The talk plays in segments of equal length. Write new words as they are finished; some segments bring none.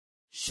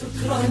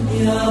شكرا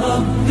يا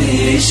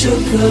ربي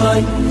شكرا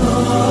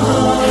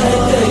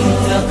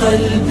هديت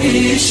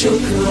قلبي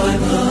شكرا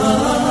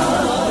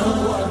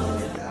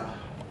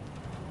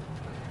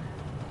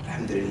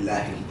الحمد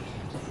لله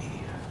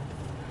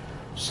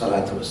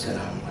والصلاة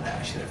والسلام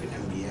على أشرف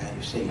الأنبياء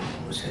وسيد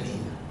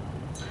المرسلين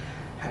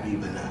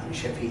حبيبنا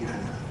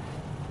وشفيعنا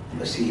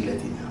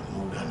وسيلتنا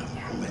مولانا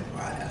محمد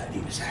وعلى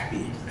آله وصحبه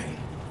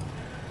أجمعين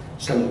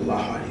صلى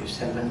الله عليه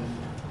وسلم.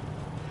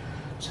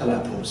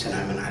 صلاة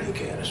وسلاما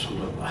عليك يا رسول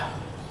الله.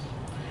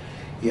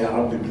 يا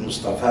رب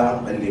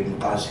بالمصطفى بلغ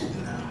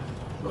مقاصدنا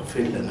واغفر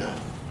لنا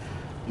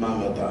ما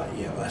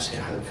مضى يا واسع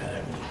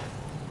الكرم.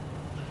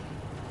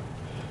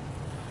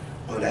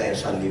 مولاي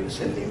صل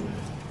وسلم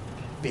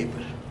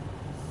people.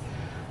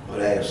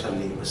 مولاي صل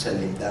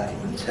وسلم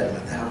دائما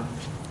سرمدا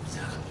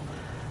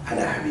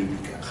على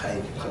حبيبك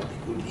خير الخلق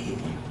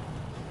كلهم.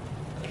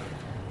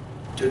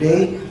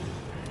 Today,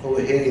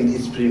 over here in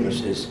these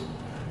premises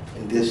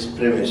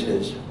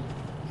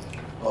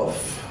of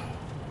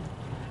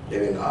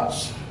living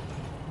arts,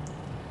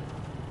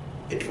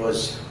 it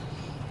was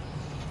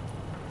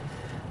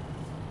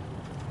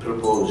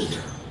proposed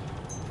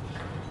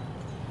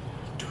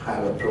to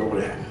have a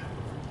program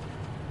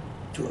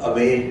to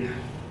await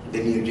the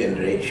new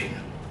generation,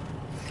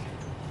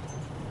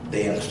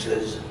 the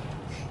youngsters,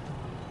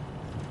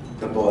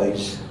 the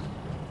boys,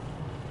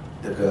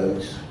 the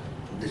girls,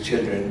 the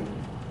children,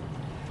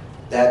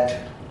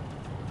 that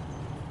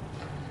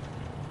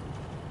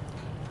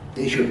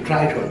they should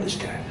try to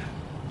understand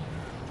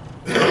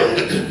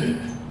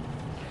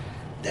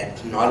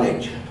that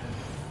knowledge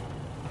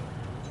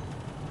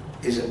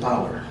is a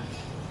power.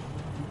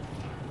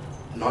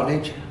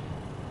 Knowledge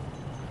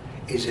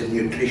is a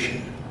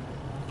nutrition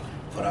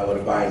for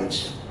our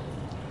minds,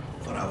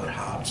 for our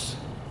hearts,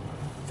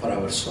 for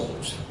our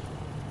souls.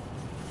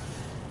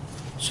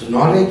 So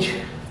knowledge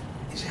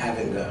is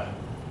having a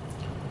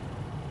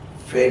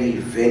very,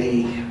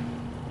 very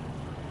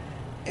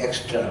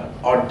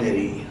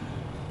extraordinary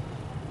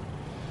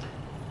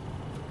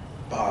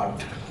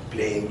part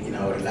playing in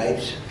our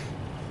lives,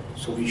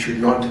 so we should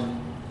not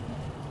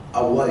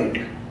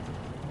avoid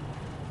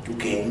to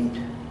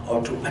gain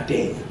or to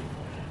attain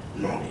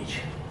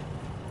knowledge.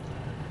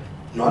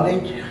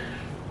 Knowledge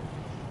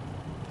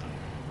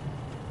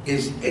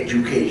is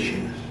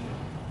education,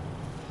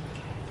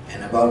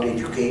 and about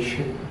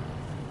education,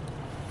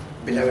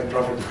 beloved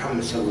Prophet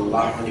Muhammad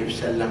sallallahu alaihi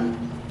wasallam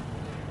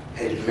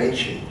has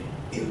mentioned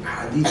in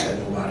Hadith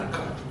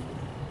al-Mubarakah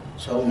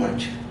so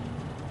much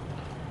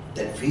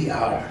that we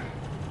are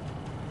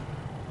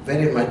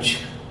very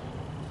much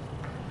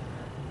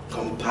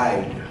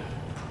compiled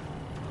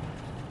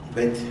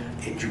with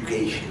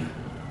education,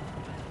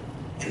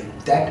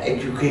 and that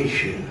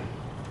education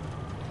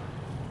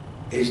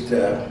is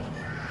the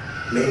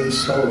main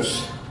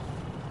source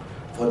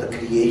for the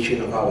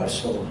creation of our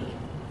soul,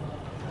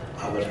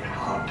 our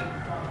heart.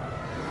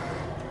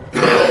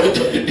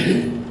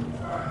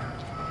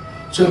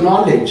 So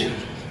knowledge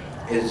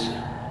is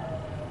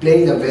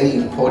playing a very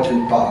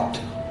important part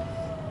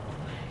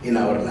in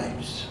our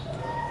lives,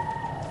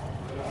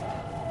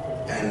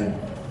 and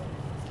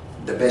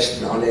the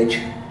best knowledge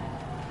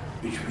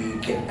which we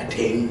can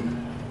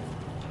attain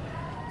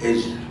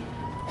is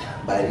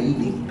by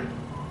reading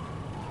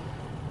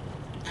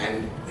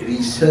and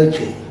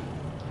researching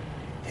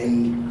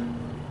and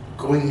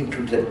going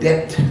into the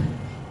depth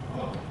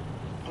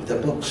of the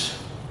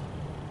books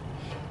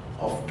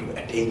to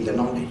attain the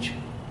knowledge.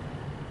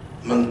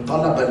 Man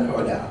talaba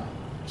al-ula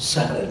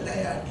sahra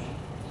al-layali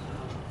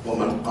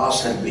وَمَنْ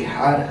قَاسَ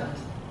الْبِحَارَ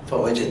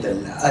فَوَجَدَ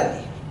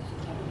اللَّآلِ.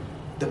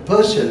 The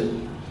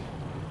person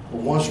who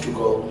wants to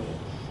go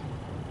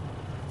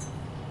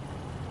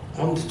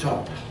on the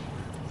top,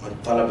 مَنْ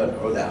طَلَبَ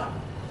الْعُلَى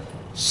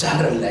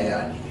سَهْرَ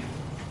اللَّيَالِ,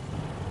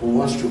 who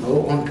wants to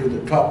go onto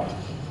the top,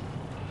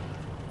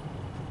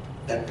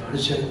 that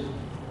person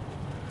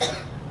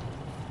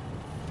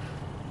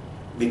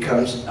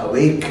becomes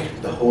awake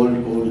the whole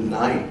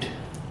night,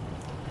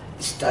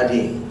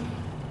 studying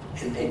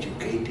and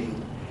educating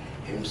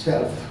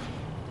himself,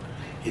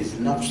 his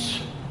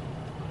nafs,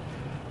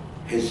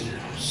 his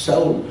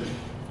soul,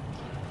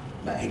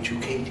 by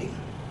educating.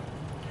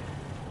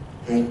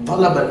 And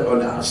طلب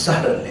العلا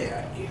سهر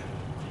الليالي,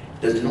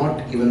 does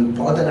not even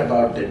bother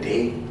about the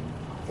day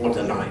or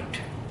the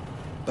night,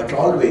 but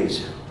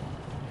always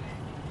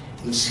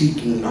in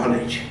seeking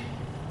knowledge.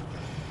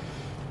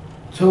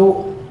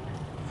 So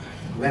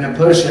when a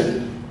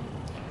person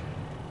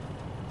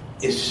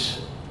is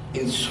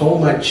in so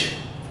much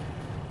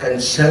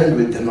concerned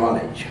with the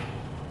knowledge,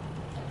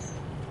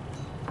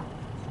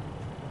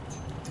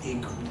 the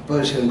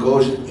person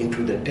goes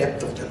into the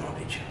depth of the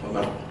knowledge.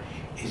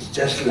 It's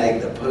just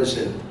like the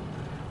person,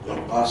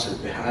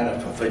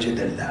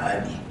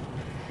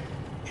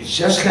 it's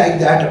just like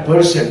that a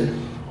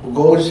person who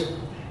goes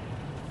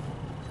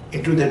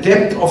into the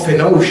depth of an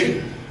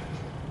ocean.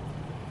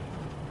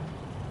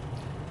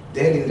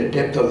 There in the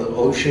depth of the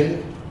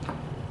ocean,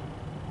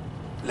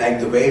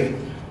 like the wave,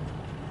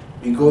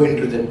 we go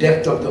into the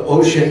depth of the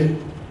ocean,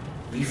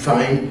 we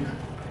find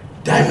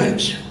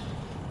diamonds,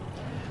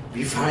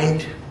 we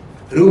find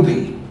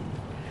ruby,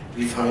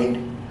 we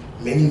find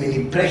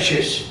many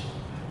precious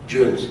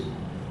jewels.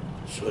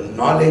 So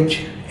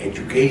knowledge,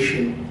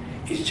 education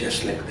is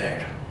just like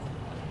that.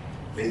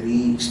 When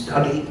we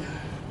study,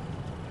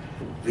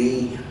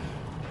 we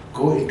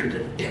go into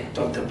the depth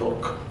of the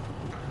book.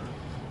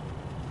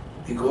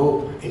 We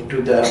go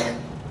into the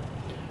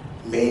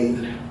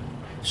main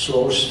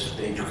source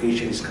the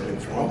education is coming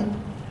from,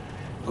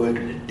 go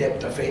into the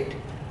depth of it.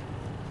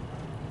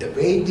 The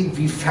way that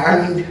we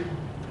find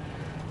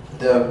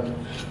the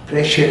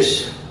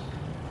precious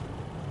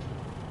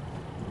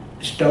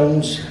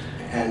stones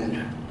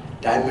and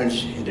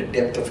diamonds in the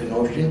depth of an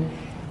ocean,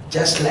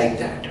 just like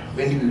that.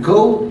 When you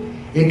go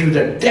into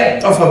the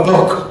depth of a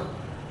book,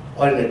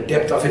 or in the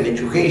depth of an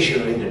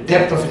education, or in the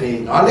depth of any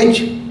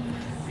knowledge,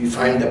 we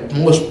find the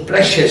most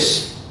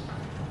precious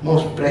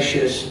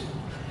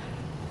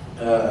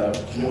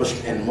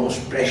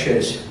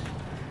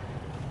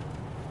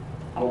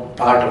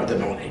part of the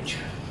knowledge.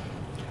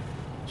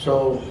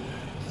 So,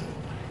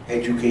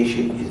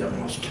 education is a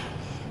must.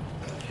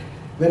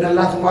 When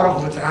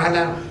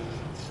Allah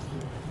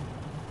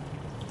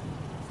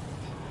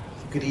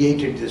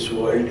created this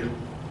world,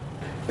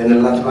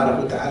 when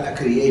Allah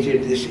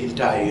created this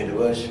entire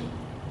universe,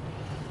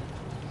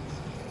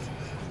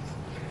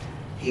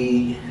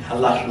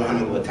 Allah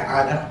subhanahu wa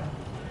ta'ala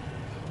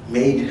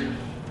made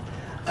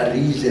a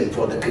reason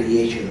for the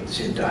creation of this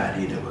entire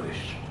universe.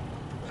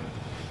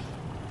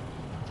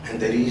 And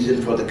the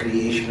reason for the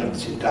creation of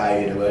this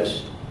entire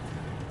universe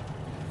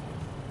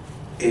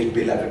is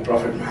beloved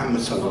Prophet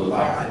Muhammad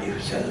sallallahu alaihi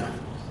wasallam.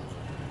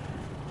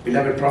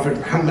 Beloved Prophet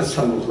Muhammad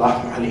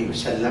sallallahu alaihi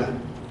wasallam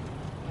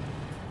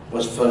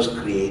was first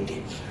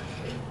created.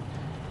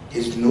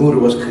 His Noor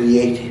was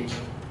created.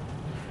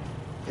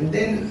 And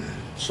then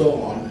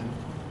so on.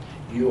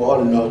 You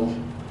all know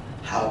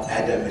how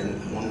Adam and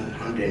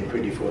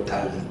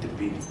 124,000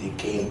 they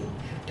came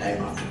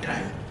time after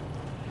time.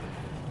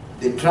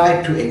 They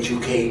tried to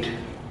educate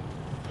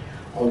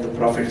all the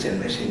prophets and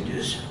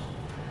messengers.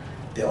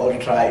 They all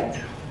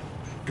tried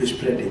to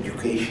spread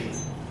education,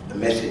 the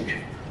message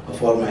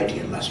of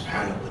Almighty Allah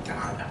subhanahu wa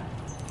ta'ala.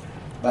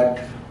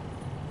 But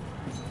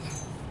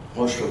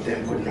most of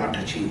them could not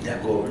achieve their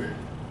goal.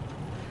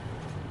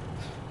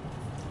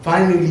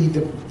 Finally,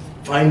 the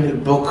final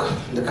book,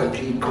 the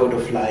complete code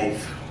of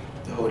life,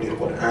 the Holy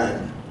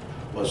Quran,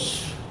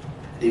 was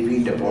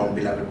revealed upon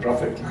beloved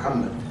Prophet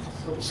Muhammad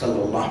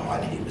sallallahu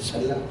alaihi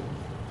wasallam.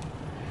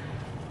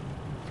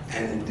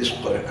 And this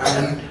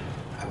Quran,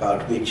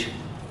 about which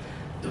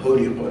the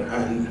Holy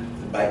Quran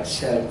by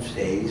itself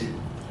says,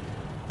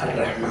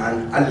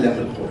 Ar-Rahman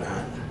allama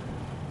al-Quran,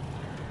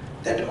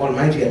 that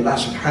Almighty Allah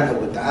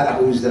subhanahu wa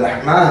ta'ala, who is the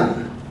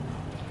Rahman,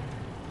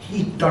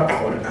 He taught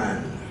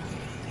Quran.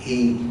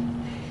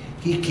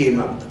 He came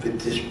up with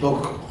this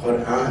book,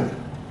 Quran,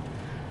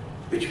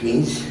 which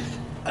means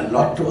a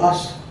lot to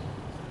us.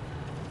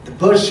 The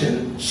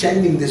person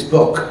sending this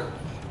book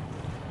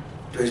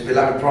to his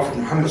beloved Prophet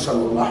Muhammad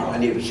sallallahu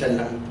alaihi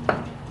wasallam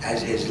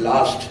as his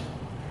last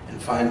and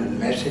final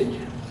message,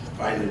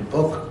 final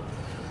book,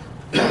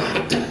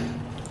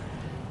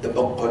 the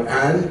book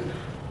Quran,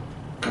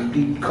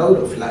 complete code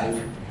of life,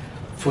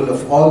 full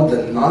of all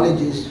the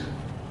knowledges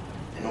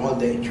and all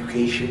the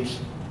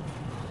educations.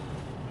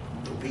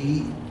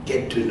 We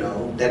get to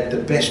know that the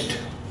best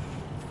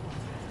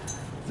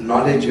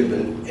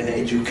knowledgeable and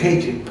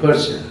educated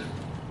person,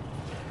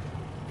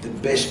 the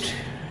best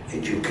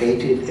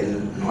educated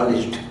and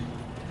knowledged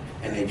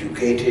and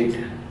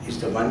educated is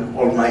the one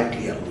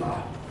Almighty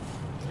Allah.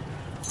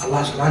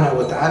 Allah subhanahu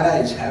wa ta'ala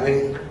is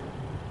having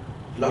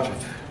a lot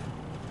of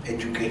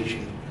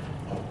education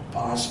of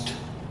past,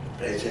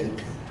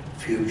 present,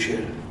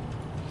 future.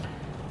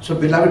 So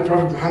beloved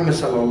Prophet Muhammad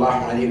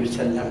sallallahu alaihi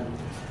wasallam,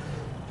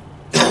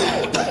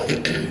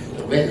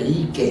 when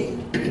he came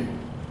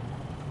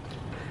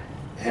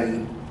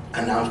and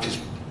announced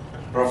his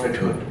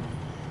prophethood,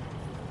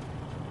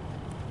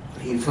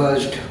 he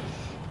first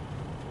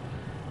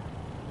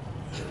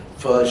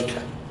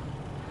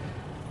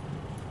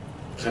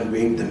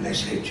conveyed the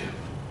message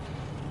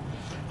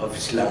of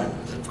Islam,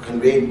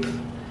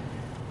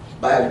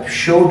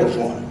 showed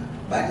upon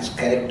by his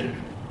character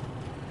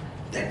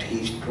that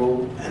he is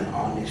true and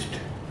honest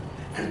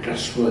and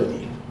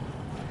trustworthy.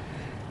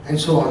 And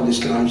so on,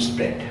 Islam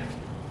spread.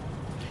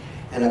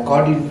 And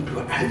according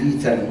to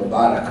Hadith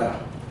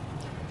al-Mubarakah,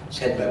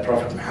 said by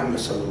Prophet Muhammad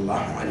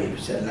sallallahu alayhi wa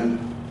sallam,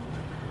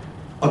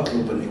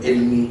 أطلب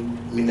العلم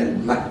من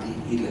المهد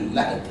إلى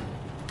اللحد,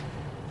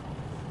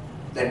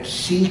 that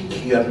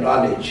seek your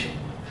knowledge,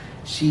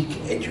 seek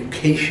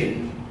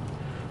education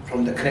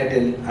from the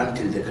cradle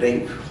until the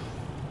grave.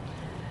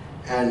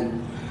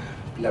 And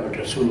beloved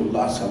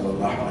Rasulullah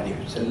sallallahu alayhi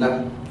wa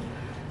sallam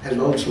has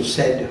also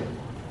said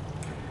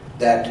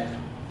that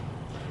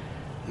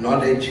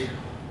knowledge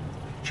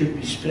should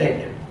be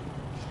spread.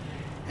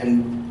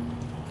 And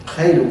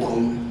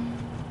خيركم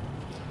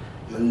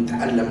من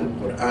تعلم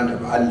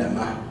القرآن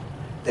وعلمه,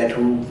 that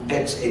who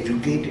gets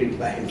educated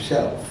by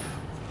himself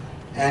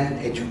and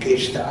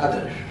educates the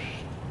others.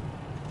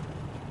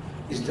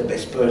 is the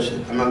best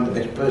person, among the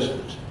best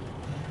persons.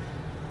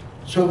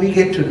 So we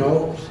get to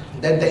know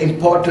that the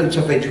importance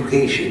of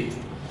education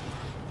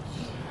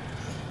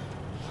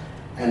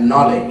and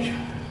knowledge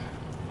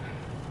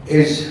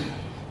is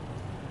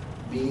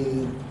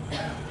being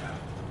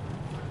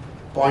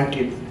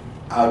pointed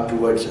out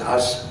towards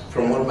us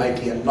from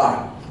Almighty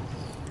Allah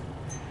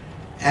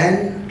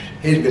and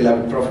His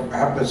beloved Prophet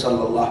Muhammad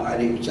sallallahu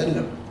alaihi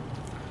wasallam.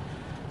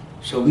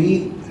 So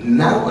we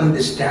now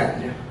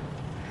understand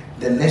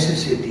the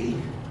necessity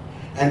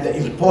and the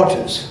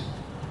importance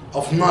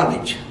of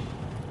knowledge.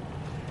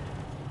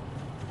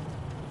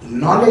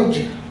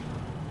 Knowledge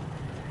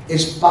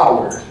is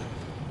power.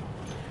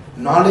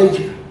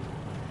 Knowledge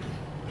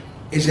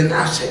is an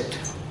asset.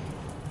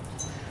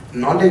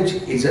 Knowledge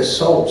is a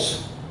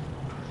source.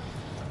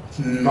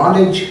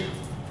 Knowledge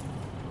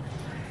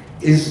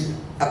is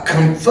a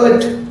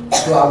comfort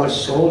to our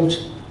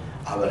souls,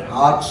 our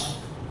hearts,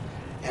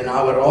 and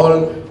our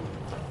all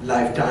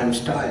lifetime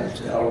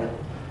styles, or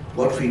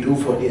what we do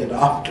for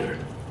hereafter.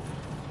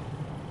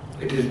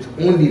 It is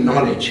only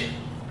knowledge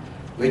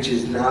which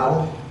is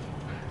now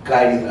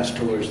guiding us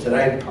towards the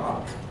right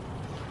path.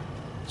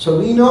 So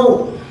we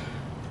know,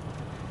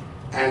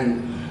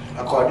 and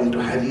according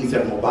to Hadith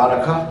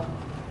al-Mubarakah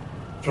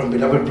from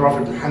beloved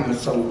Prophet Muhammad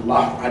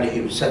sallallahu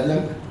alaihi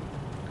wasallam,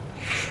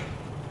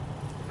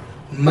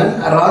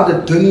 Man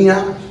arada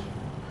dunya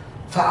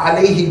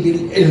fa'alayhi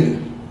bil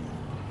ilm,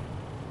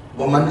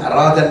 wa man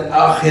arada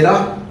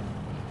al-akhirah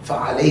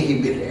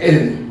fa'alayhi bil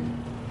ilm,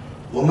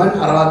 wa man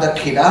arada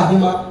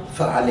kilahuma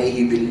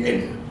fa'alayhi bil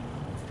ilm.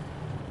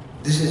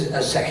 This is a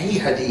Sahih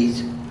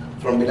Hadith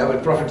from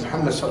beloved Prophet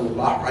Muhammad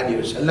sallallahu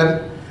alaihi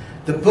wasallam.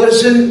 The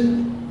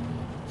person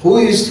who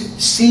is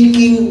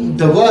seeking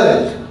the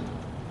world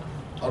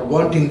or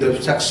wanting the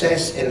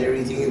success and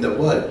everything in the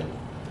world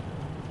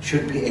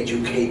should be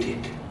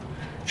educated,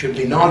 should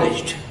be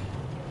knowledged.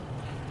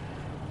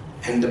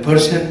 And the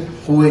person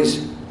who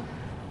is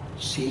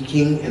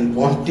seeking and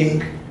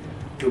wanting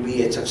to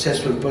be a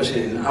successful person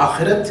in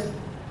Akhirat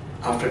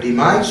after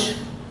demise,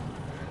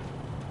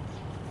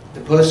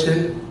 the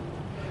person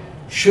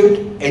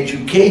should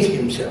educate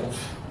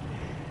himself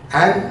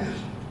and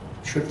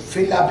should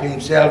fill up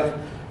himself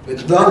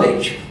with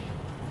knowledge.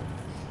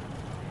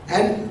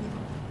 And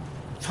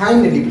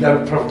finally,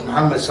 beloved Prophet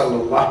Muhammad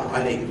sallallahu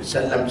alaihi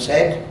wasallam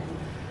said,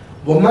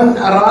 وَمَنْ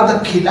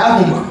أَرَادَ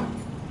كِلَاهُمَا.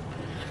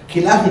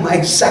 Kilahuma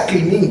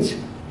exactly means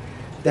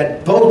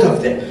that both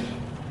of them,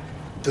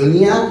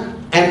 dunya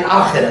and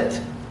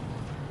akhirat.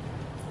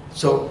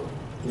 So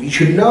we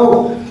should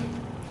know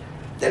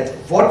that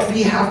what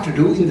we have to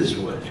do in this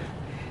world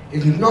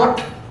is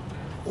not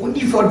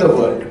only for the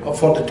world or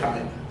for the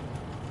time,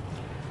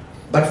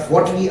 but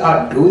what we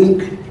are doing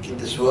in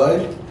this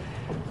world,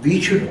 we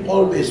should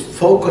always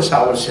focus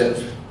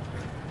ourselves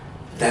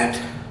that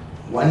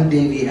one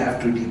day we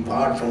have to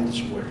depart from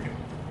this world.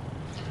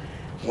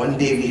 One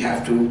day we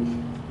have to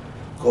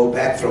go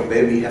back from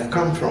where we have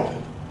come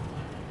from.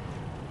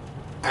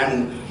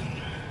 And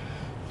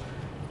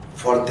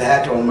for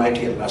that,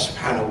 Almighty Allah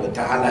subhanahu wa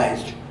ta'ala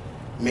has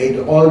made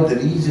all the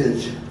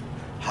reasons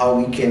how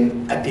we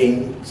can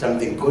attain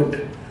something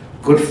good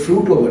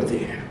fruit over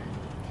there.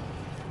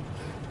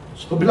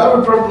 So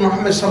beloved Prophet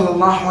Muhammad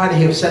sallallahu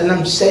alayhi wa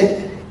sallam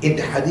said in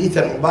the Hadith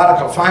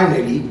al-Mubarakah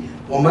finally,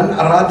 وَمَنْ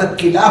أَرَادَ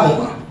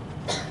كِلَاهُمَا,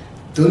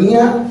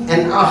 dunya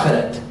and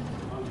akhirat,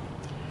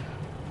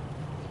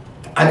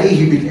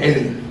 alayhi bil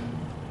ilm.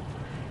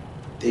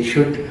 They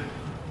should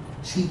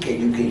seek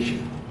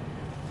education.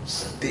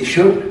 They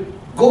should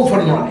go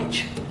for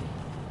knowledge.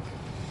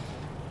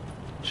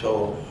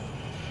 So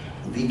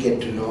we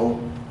get to know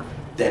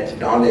that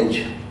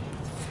knowledge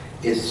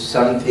is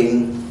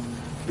something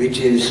which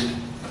is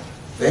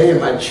very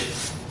much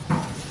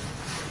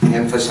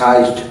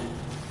emphasized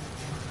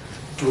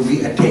to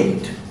be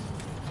attained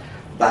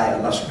by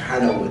Allah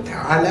subhanahu wa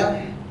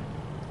ta'ala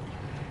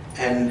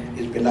and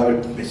His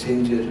beloved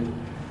messenger,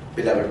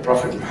 beloved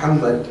Prophet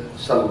Muhammad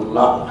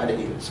sallallahu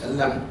alayhi wa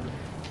sallam,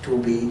 to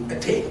be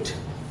attained.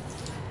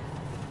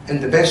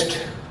 And the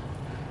best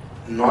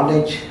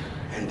knowledge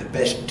and the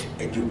best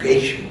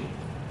education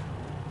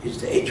is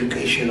the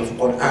education of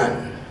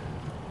Quran.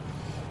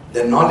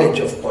 The knowledge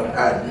of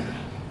Quran,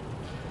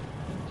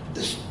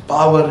 this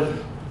power,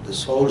 the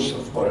source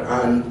of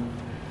Quran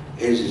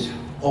is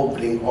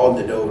opening all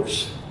the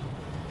doors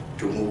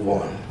to move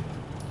on.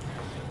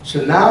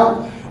 So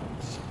now,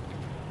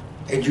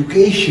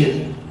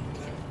 education,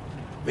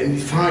 when we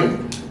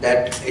find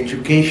that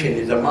education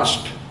is a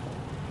must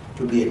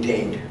to be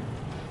attained,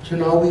 so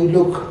now we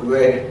look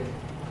where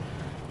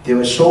there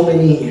were so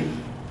many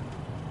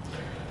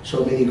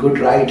good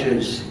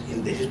writers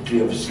in the history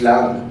of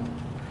Islam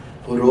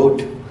who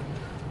wrote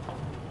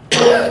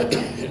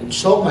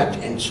so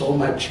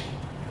much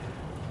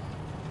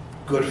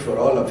good for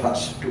all of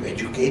us to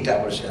educate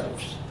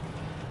ourselves.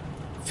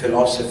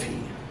 Philosophy,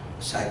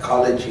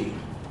 psychology,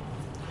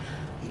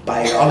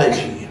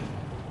 biology,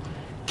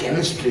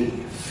 chemistry,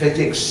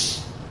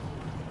 physics,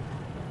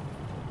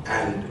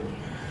 and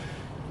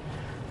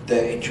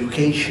the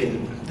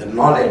education, the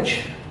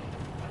knowledge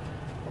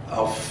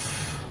of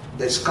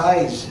the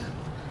skies,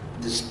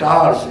 the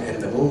stars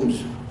and the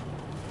moons,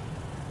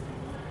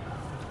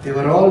 they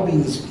were all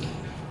being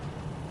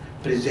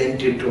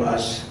presented to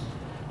us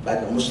by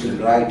the Muslim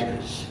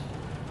writers,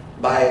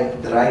 by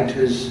the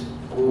writers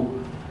who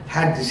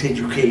had this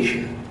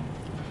education.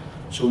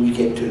 So we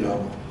get to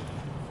know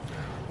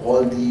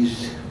all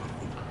these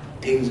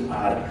things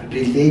are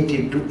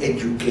related to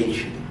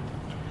education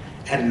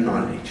and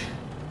knowledge.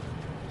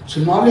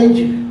 So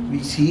knowledge,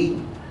 we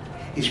see,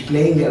 is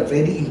playing a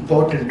very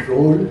important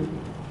role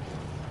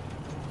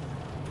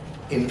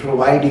in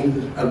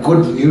providing a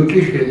good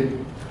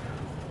nutrition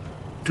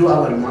to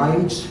our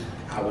minds,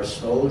 our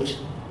souls,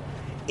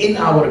 in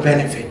our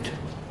benefit.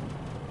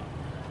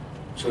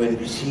 So when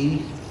we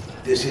see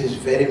this is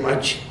very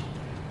much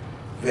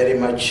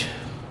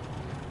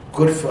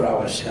good for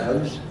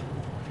ourselves,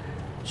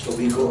 so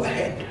we go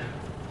ahead.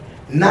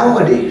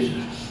 Nowadays,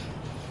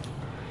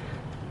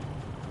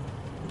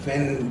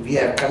 when we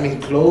are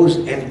coming close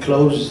and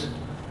close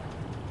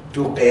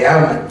to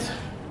Qiyamah,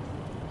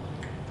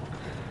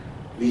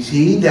 we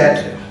see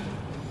that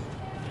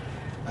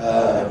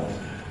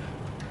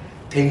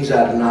things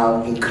are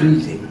now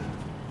increasing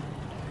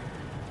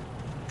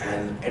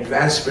and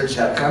advancements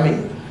are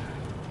coming.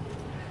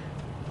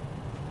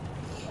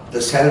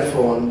 The cell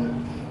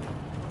phone,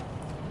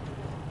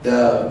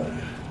 the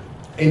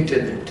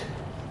internet,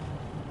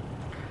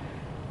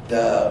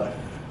 the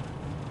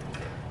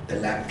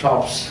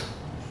laptops,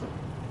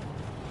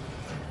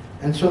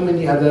 and so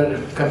many other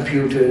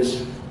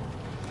computers,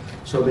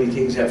 so many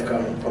things have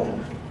come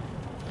from.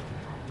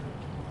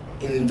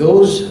 In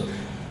those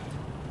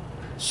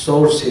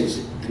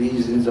sources,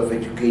 reasons of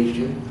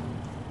education,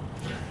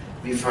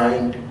 we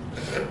find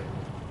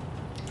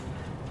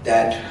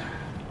that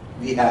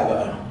we have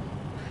a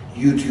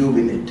YouTube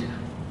in it.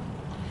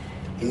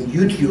 In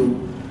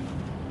YouTube,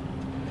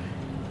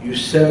 you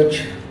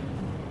search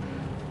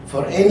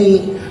for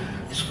any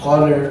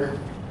scholar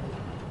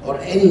or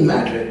any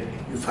matter,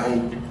 you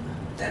find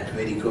that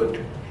very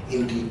good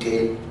in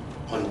detail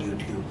on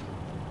YouTube.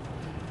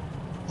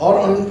 Or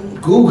on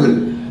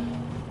Google,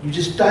 you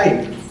just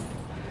type.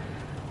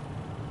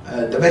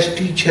 The best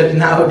teacher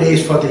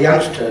nowadays for the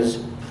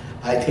youngsters,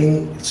 I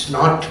think it's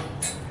not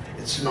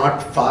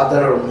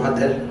father or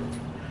mother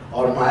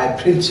or my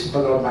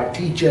principal or my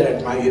teacher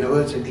at my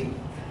university.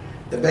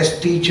 The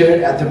best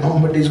teacher at the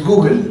moment is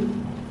Google.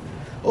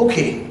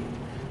 Okay,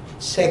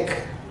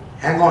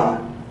 hang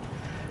on.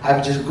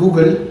 I'll just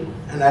Google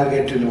and I'll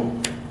get to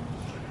know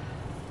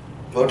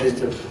what is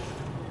the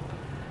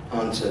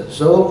answer.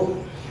 So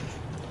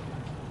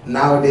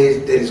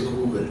nowadays there is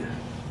Google,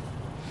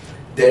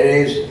 there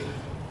is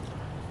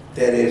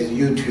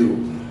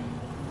YouTube,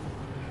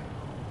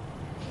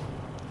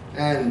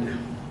 and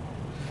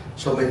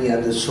so many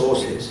other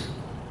sources.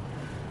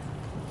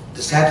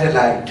 The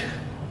satellite,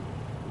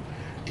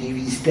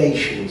 TV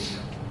stations,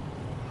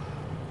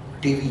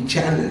 TV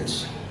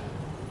channels,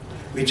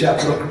 which are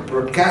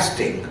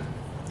broadcasting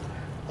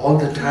all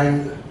the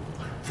time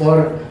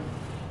for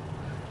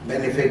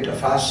benefit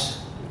of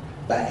us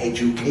by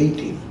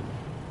educating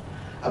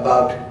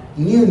about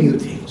new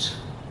things.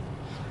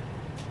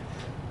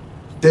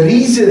 The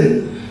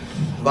reason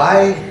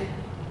why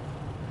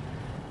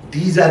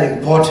these are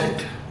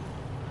important,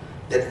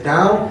 that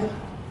now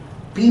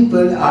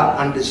people are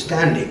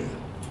understanding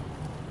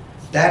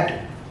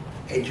that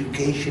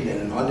education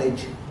and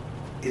knowledge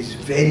is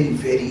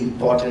very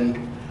important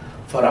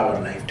for our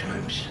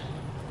lifetimes.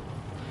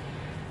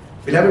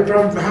 Beloved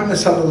Prophet Muhammad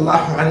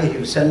sallallahu alaihi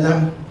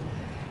wasallam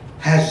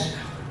has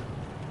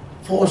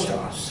forced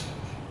us.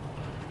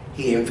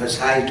 He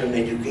emphasized on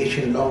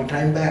education long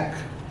time back,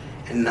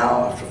 and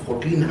now after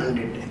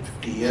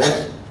 1450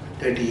 years,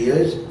 30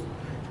 years,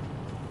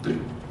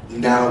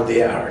 now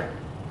they are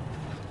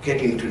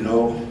getting to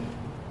know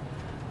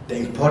the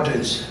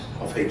importance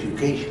of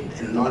education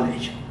and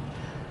knowledge.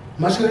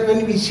 Masala,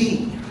 when we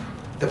see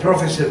the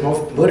Professor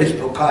Maurice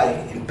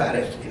Bucaille in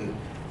Paris,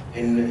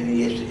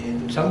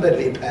 in somewhere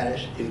near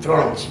Paris, in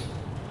France,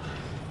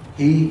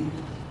 he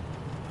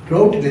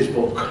wrote in his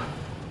book,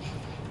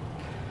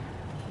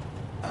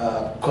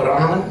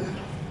 Quran,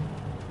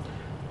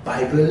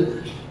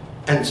 Bible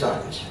and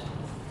Science.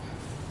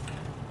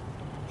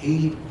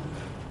 He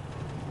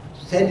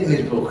said in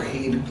his book,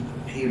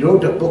 he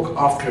wrote a book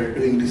after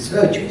doing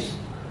researches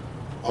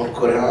on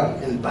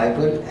Quran and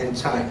Bible and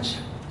science.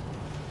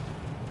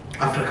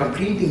 After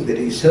completing the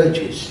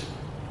researches,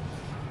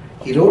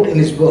 he wrote in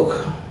his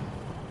book,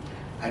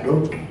 I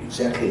don't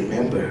exactly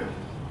remember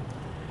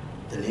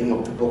the name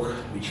of the book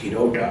which he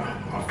wrote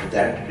after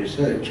that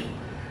research.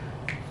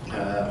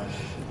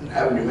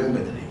 I will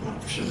remember the name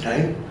after some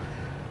time.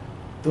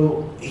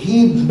 So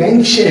he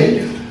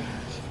mentioned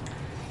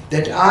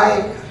that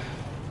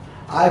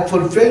I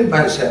fulfilled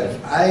myself.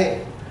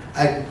 I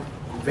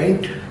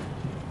went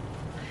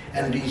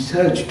and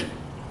researched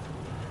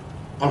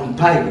on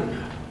Bible,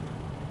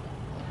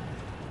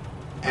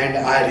 and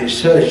I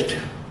researched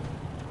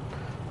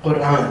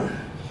Quran,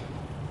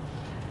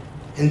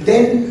 and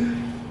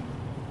then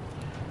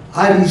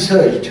I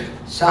researched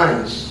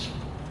science,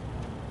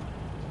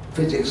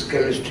 physics,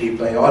 chemistry,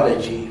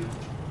 biology,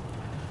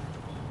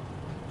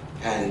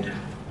 and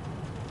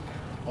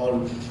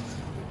all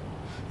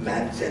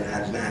maths and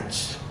ad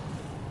maths,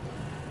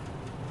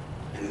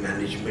 and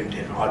management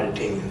and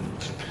auditing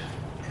and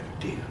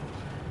everything.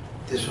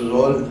 This was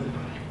all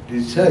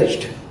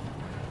researched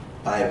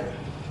by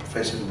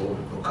Professor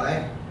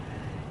Bukai.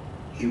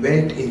 He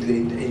went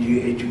into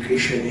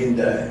education in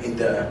the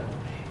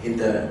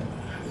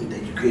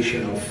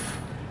education of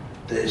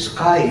the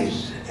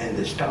skies and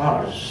the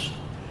stars,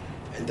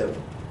 and the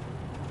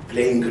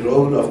playing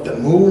role of the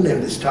moon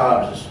and the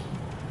stars.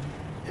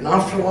 And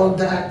after all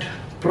that,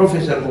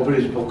 Professor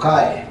Maurice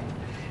Bukai,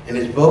 in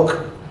his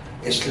book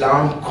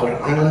Islam,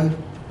 Quran,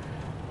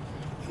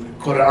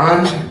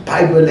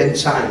 Bible and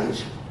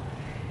Science,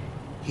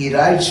 he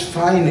writes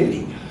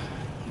finally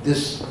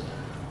this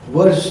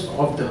verse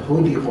of the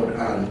Holy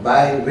Quran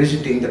by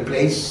visiting the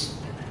place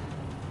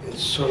in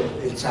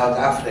South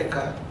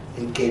Africa,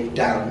 in Cape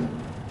Town,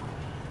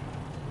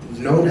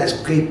 known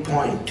as Cape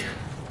Point,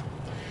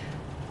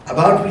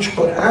 about which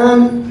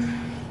Quran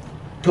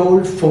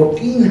told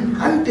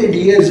 1400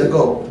 years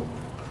ago,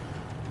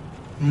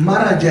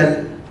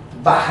 Marajal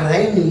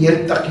Bahrain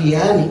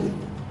yaltaqiyani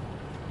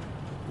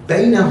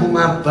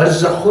baynahuma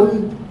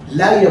barzakhun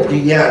la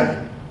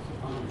yabghiyan.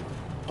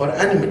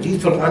 Quran Majid,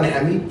 Quran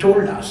Hamid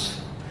told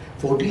us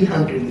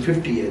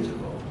 1450 years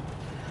ago,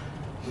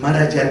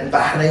 Marajal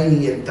Bahrain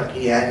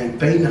yaltaqiyani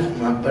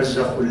baynahuma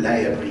barzakhun la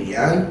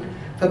yabghiyan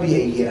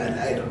fabiayyi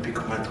ala'i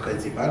rabbikuma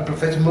tukazziban.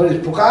 Professor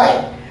Maurice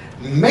Bukai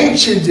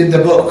mentions in the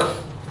book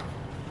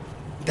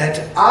that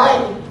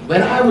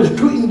when I was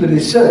doing the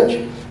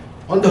research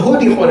on the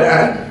Holy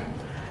Quran,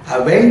 I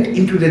went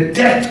into the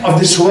depth of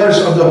this verse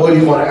of the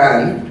Holy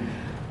Quran,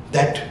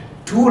 that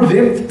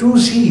two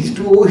seas,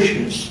 two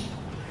oceans,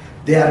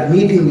 they are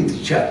meeting with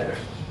each other.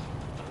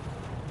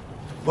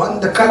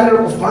 The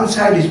color of one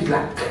side is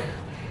black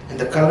and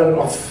the color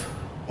of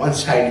one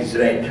side is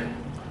red.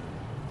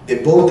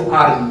 They both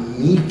are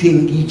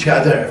meeting each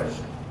other,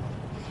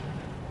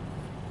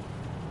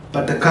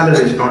 but the color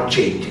is not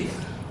changing.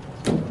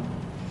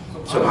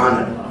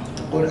 Subhanallah.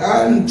 The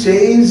Quran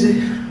says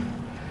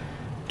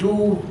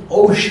two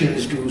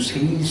oceans, two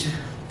seas,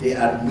 they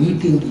are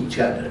meeting each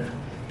other,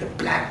 the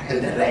black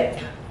and the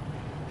red.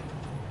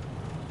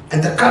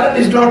 And the color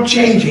is not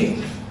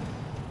changing.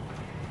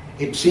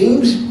 It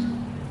seems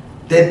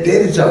that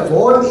there is a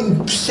wall in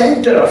the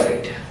center of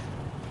it.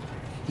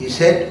 He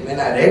said, when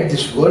I read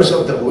this verse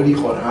of the Holy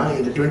Quran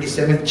in the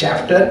 27th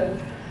chapter,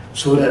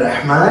 Surah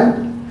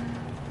Rahman,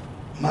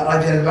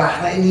 Maraj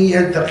al-Bahraini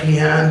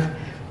yaltaqiyan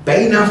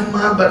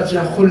baynahuma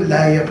barzakhun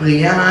la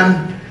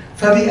yabghiyan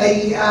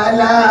fabiayyi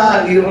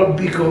ala'i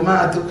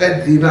rabbikuma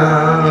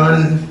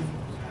tukazziban.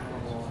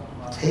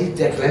 Says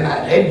that when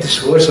I read this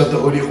verse of the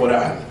Holy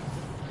Quran,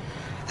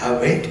 I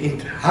went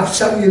into,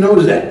 some of you know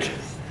that.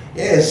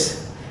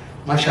 Yes,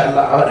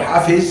 mashallah, our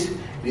Hafiz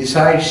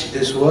recites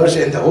this verse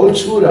and the whole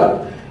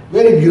surah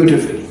very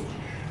beautifully.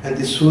 And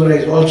this surah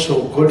is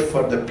also good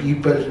for the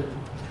people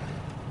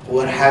who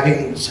are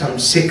having some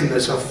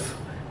sickness of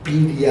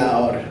pedia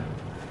or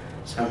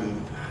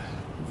some,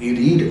 we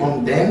read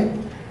on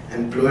them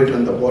and blow it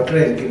on the water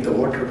and give the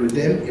water to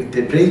them. If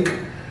they drink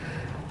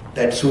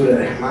that Surah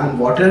Rahman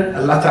water,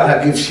 Allah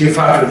Ta'ala gives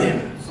shifa to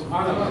them.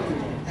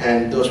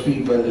 And those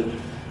people,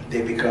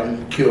 they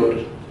become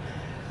cured.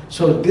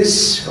 So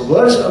this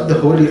verse of the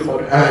Holy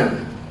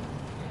Quran,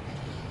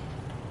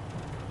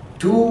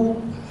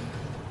 two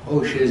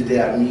oceans, they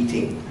are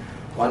meeting.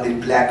 One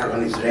is black,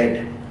 one is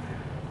red.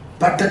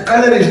 But the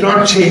color is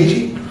not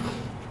changing.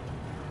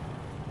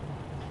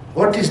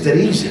 What is the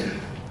reason?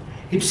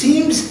 It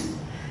seems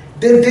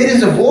that there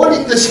is a wall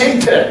in the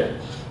center,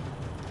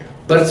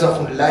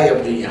 barzakhun la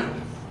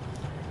yabghiyan,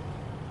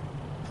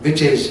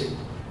 which is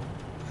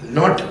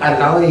not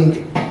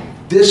allowing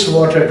this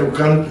water to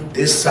come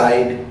this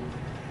side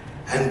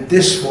and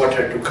this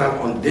water to come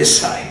on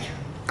this side.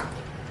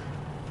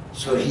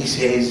 So he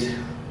says,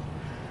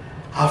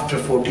 after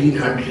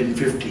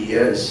 1450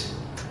 years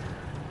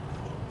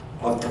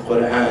of the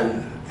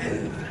Quran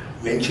and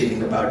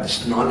mentioning about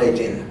this knowledge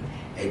and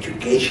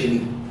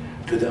education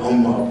to the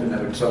Ummah of the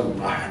Nabi Sallallahu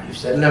Alaihi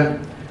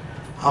Wasallam,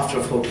 after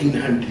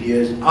 1400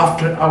 years,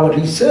 after our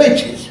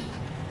researches,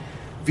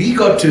 we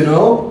got to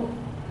know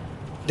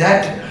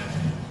that,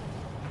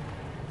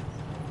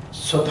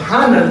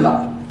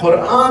 subhanallah,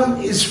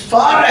 Quran is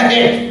far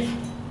ahead,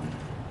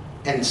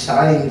 and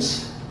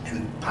science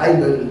and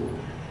Bible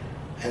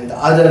and the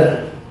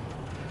other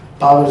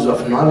powers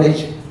of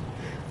knowledge,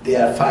 they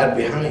are far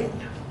behind.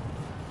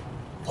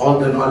 All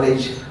the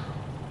knowledge,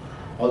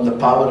 all the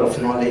power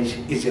of knowledge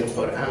is in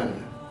Quran.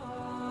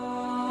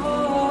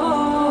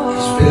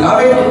 His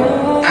beloved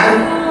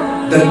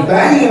and the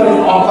barrier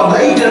or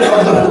operator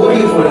of the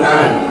Holy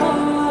Quran.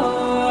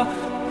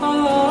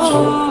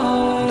 So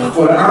the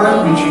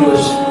Quran which he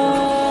was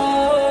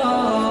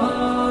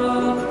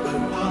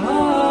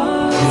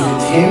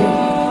with him,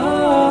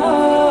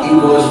 he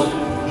was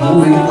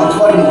moving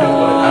according to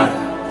Quran.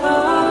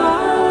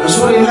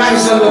 Rasulullah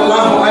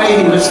sallallahu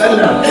alayhi wa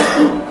sallam,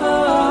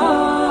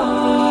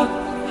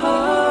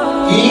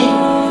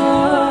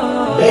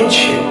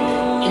 mentioned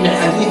in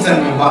Hadith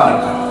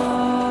al-Mubarakah,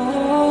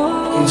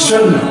 in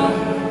Sunnah,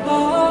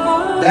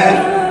 that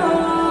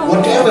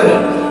whatever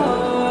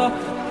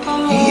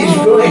he is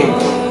doing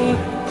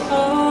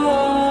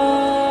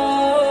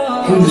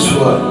in this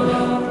world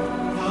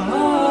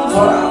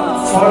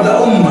for the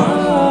Ummah,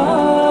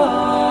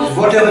 is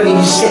whatever he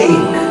is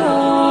saying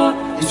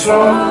is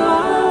from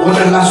what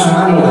Allah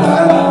subhanahu wa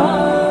ta'ala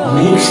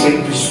makes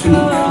him to speak.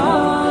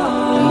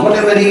 And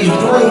whatever he is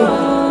doing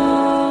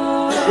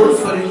is good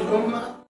for his Ummah.